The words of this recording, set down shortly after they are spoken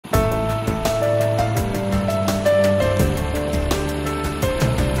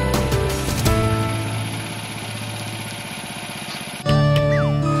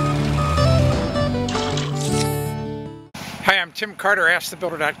I'm Tim Carter,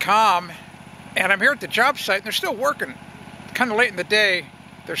 AskTheBuilder.com, and I'm here at the job site, and they're still working. Kind of late in the day,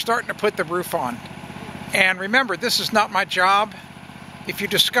 they're starting to put the roof on. And remember, this is not my job. If you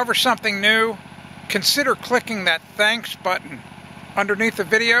discover something new, consider clicking that thanks button underneath the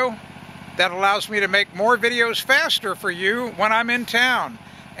video. That allows me to make more videos faster for you when I'm in town.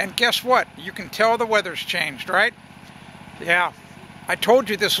 And guess what? You can tell the weather's changed, right? Yeah, I told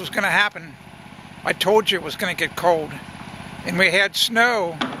you this was going to happen. I told you it was going to get cold. And we had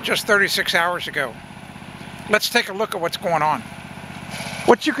snow just 36 hours ago. Let's take a look at what's going on.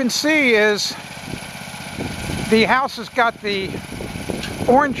 What you can see is the house has got the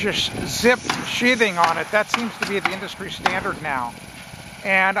orangish zip sheathing on it. That seems to be the industry standard now.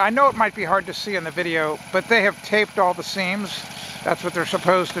 And I know it might be hard to see in the video, but they have taped all the seams. That's what they're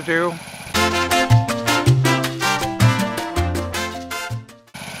supposed to do.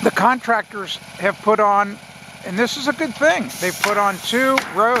 The contractors have put on, and this is a good thing, they've put on 2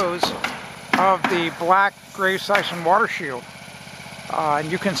 rows of the black gray Sisson water shield.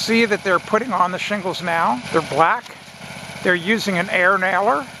 And you can see that they're putting on the shingles now. They're black. They're using an air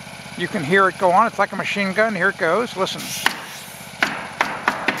nailer. You can hear it go on. It's like a machine gun. Here it goes. Listen.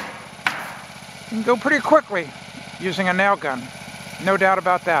 You can go pretty quickly using a nail gun. No doubt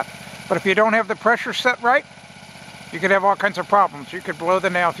about that. But if you don't have the pressure set right, you could have all kinds of problems. You could blow the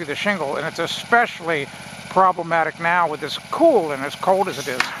nail through the shingle, and it's especially problematic now with this cool and as cold as it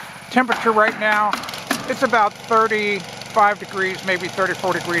is. Temperature right now, it's about 35 degrees, maybe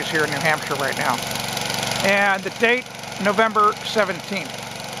 34 degrees here in New Hampshire right now. And the date, November 17th.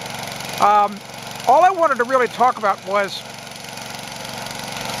 All I wanted to really talk about was,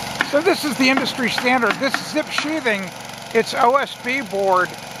 so this is the industry standard. This zip sheathing, it's OSB board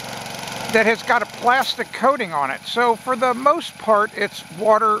that has got a plastic coating on it. So for the most part, it's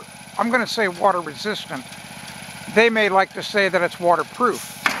water, I'm going to say water resistant. They may like to say that it's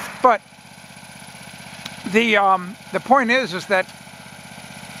waterproof. But the point is that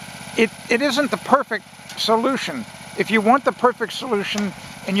it isn't the perfect solution. If you want the perfect solution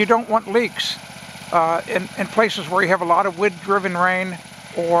and you don't want leaks in places where you have a lot of wind-driven rain,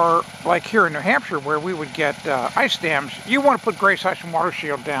 or like here in New Hampshire where we would get ice dams, you want to put gray Sisson water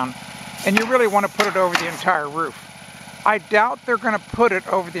shield down, and you really want to put it over the entire roof. I doubt they're going to put it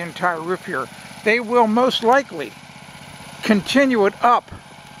over the entire roof here. They will most likely continue it up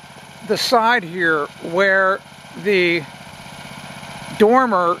the side here where the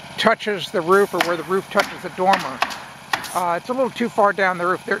dormer touches the roof, or where the roof touches the dormer. It's a little too far down the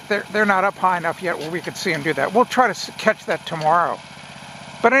roof. They're not up high enough yet where we could see them do that. We'll try to catch that tomorrow.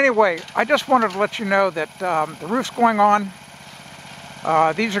 But anyway, I just wanted to let you know that the roof's going on.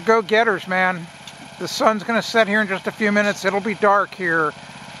 These are go-getters, man. The sun's going to set here in just a few minutes. It'll be dark here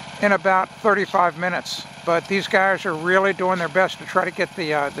in about 35 minutes. But these guys are really doing their best to try to get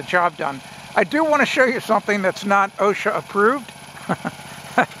the job done. I do want to show you something that's not OSHA approved.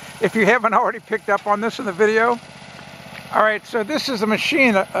 If you haven't already picked up on this in the video. All right, so this is a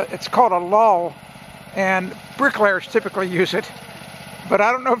machine. It's called a lull, and bricklayers typically use it. But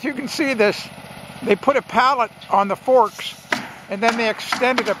I don't know if you can see this. They put a pallet on the forks, and then they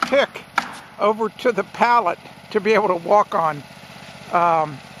extended a pick over to the pallet to be able to walk on.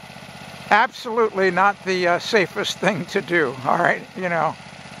 Absolutely not the safest thing to do, all right, you know.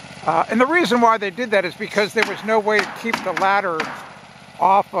 And the reason why they did that is because there was no way to keep the ladder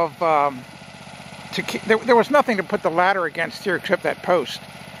off of, there was nothing to put the ladder against here except that post.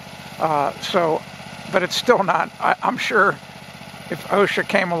 But it's still not, I'm sure if OSHA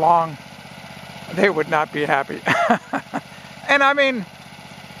came along, they would not be happy. And I mean,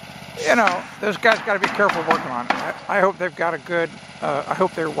 you know, those guys got to be careful working on it. I hope they've got a good, I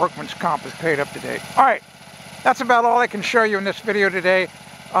hope their workman's comp is paid up to date. All right, that's about all I can show you in this video today.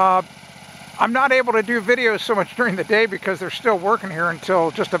 I'm not able to do videos so much during the day because they're still working here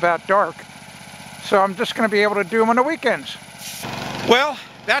until just about dark. So I'm just going to be able to do them on the weekends. Well,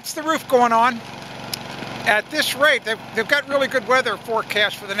 that's the roof going on. At this rate, they've got really good weather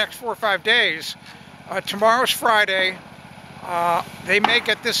forecast for the next 4 or 5 days. Tomorrow's Friday. They may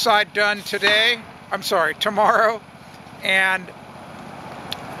get this side done tomorrow. And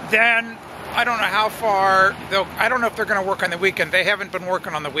then I don't know how far I don't know if they're going to work on the weekend. They haven't been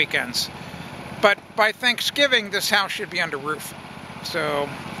working on the weekends. But by Thanksgiving, this house should be under roof. So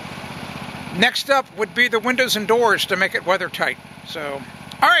next up would be the windows and doors to make it weather tight. So,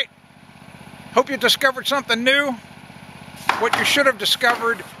 all right. Hope you discovered something new. What you should have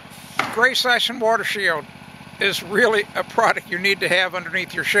discovered, gray Sisson water shield is really a product you need to have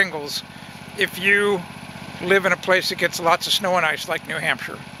underneath your shingles if you live in a place that gets lots of snow and ice like New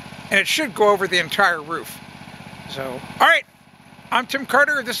Hampshire. And it should go over the entire roof. So, all right. I'm Tim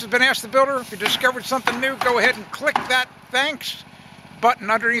Carter. This has been Ask the Builder. If you discovered something new, go ahead and click that thanks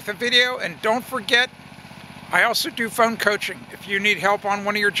button underneath the video. And don't forget, I also do phone coaching. If you need help on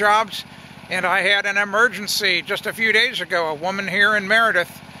one of your jobs, and I had an emergency just a few days ago. A woman here in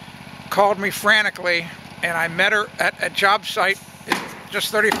Meredith called me frantically, and I met her at a job site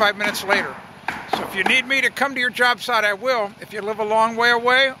just 35 minutes later. So if you need me to come to your job site, I will. If you live a long way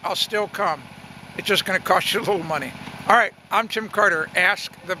away, I'll still come. It's just going to cost you a little money. All right, I'm Tim Carter,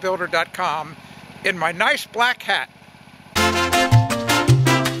 AskTheBuilder.com, in my nice black hat.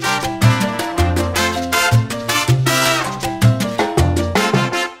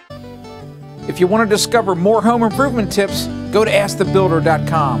 If you want to discover more home improvement tips, go to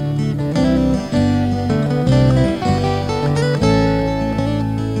AskTheBuilder.com.